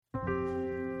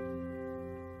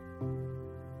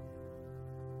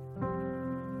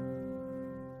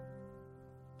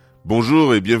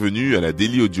Bonjour et bienvenue à la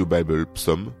Daily Audio Bible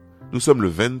Psaume. Nous sommes le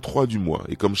 23 du mois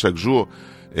et comme chaque jour,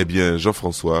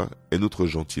 Jean-François est notre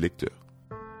gentil lecteur.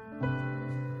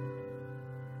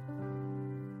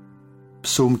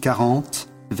 Psaume 40,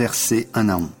 versets 1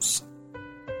 à 11.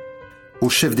 Au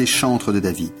chef des chantres de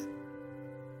David.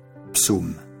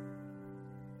 Psaume.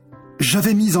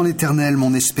 J'avais mis en l'Éternel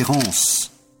mon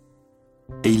espérance,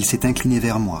 et il s'est incliné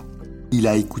vers moi. Il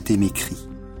a écouté mes cris.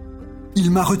 Il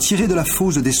m'a retiré de la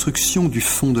fosse de destruction du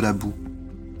fond de la boue,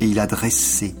 et il a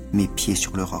dressé mes pieds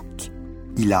sur le roc.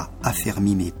 Il a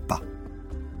affermi mes pas.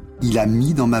 Il a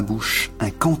mis dans ma bouche un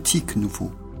cantique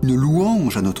nouveau, une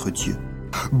louange à notre Dieu.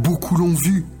 Beaucoup l'ont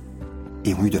vu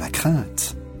et ont eu de la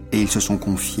crainte, et ils se sont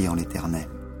confiés en l'Éternel.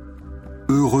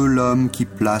 Heureux l'homme qui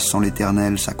place en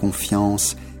l'Éternel sa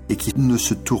confiance et qui ne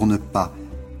se tourne pas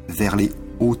vers les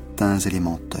hautains et les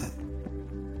menteurs.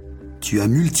 Tu as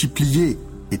multiplié,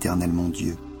 Éternel mon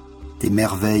Dieu, tes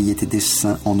merveilles et tes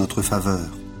desseins en notre faveur.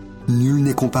 Nul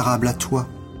n'est comparable à toi.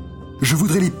 Je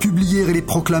voudrais les publier et les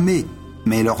proclamer,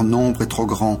 mais leur nombre est trop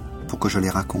grand pour que je les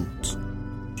raconte.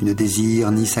 Tu ne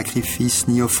désires ni sacrifice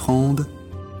ni offrande.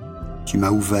 Tu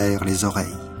m'as ouvert les oreilles.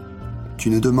 Tu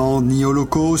ne demandes ni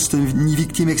holocauste ni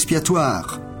victime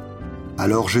expiatoire.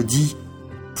 Alors je dis,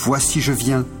 voici je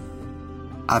viens,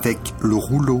 avec le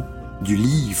rouleau du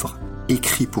livre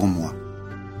écrit pour moi.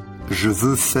 Je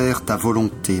veux faire ta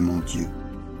volonté, mon Dieu,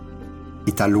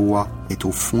 et ta loi est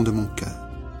au fond de mon cœur.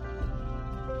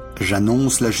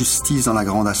 J'annonce la justice dans la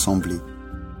grande assemblée.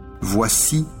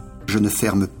 Voici, je ne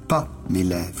ferme pas mes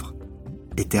lèvres.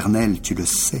 Éternel, tu le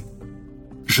sais.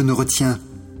 Je ne retiens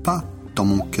pas dans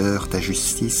mon cœur ta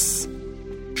justice.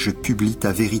 Je publie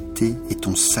ta vérité et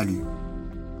ton salut.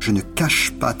 Je ne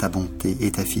cache pas ta bonté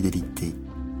et ta fidélité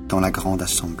dans la grande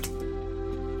assemblée.